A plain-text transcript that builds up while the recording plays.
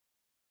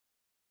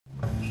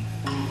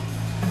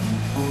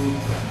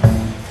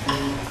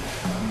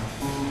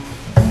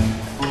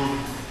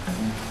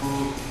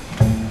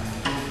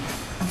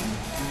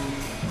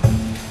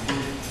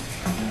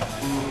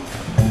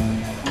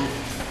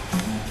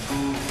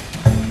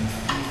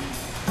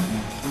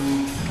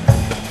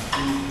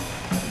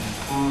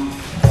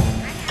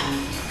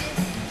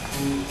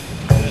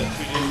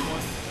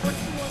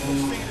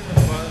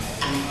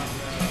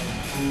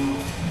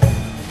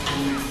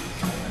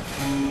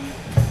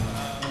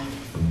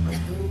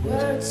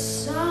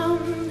words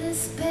on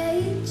this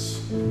page,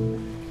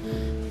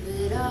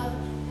 lit up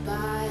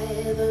by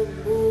the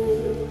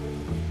moon,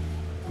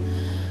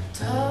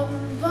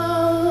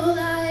 tumble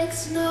like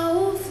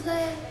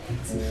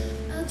snowflakes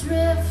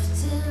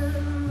adrift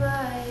in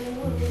my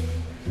room,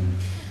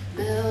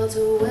 melt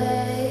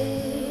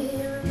away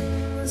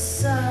in the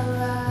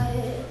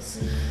sunrise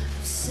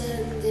of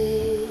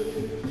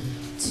sending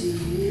to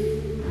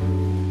you,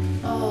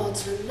 all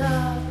turned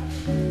up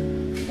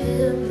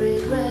in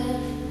regret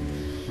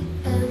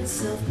and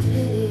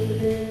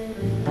self-pity.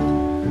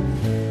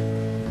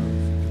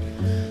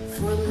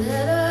 For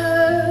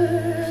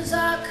letters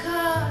are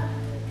caught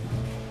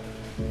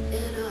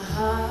in a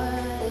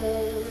heart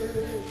and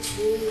a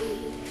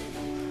tree,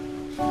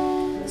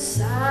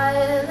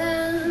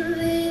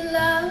 silently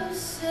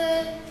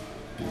lovesick,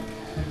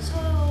 as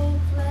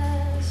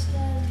hopeless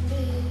can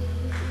be,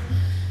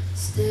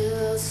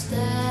 still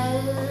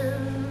standing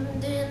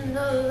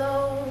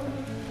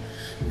alone,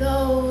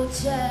 no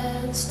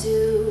chance to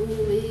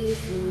be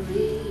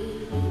free.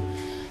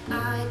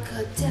 I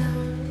cut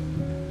down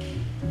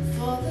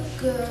for the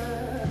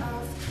good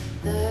of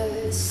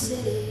the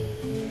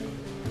city.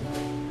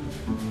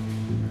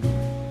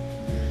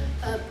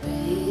 A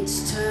page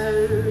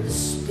turns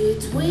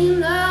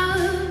between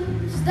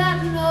us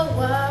that no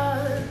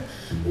one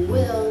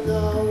will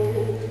know.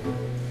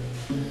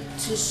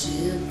 Two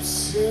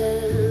ships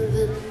in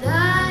the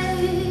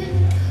night,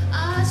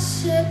 our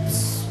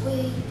ships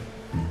we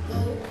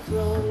both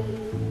row.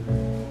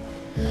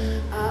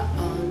 Our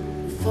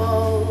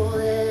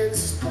unfolding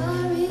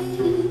story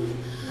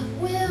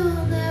will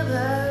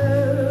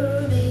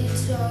never be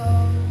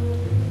told.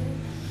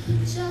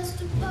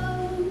 Just a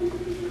boat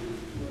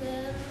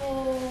and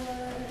more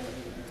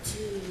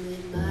to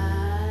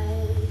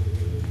remind.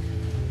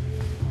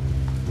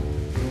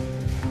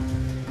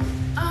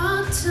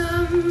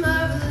 Autumn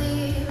of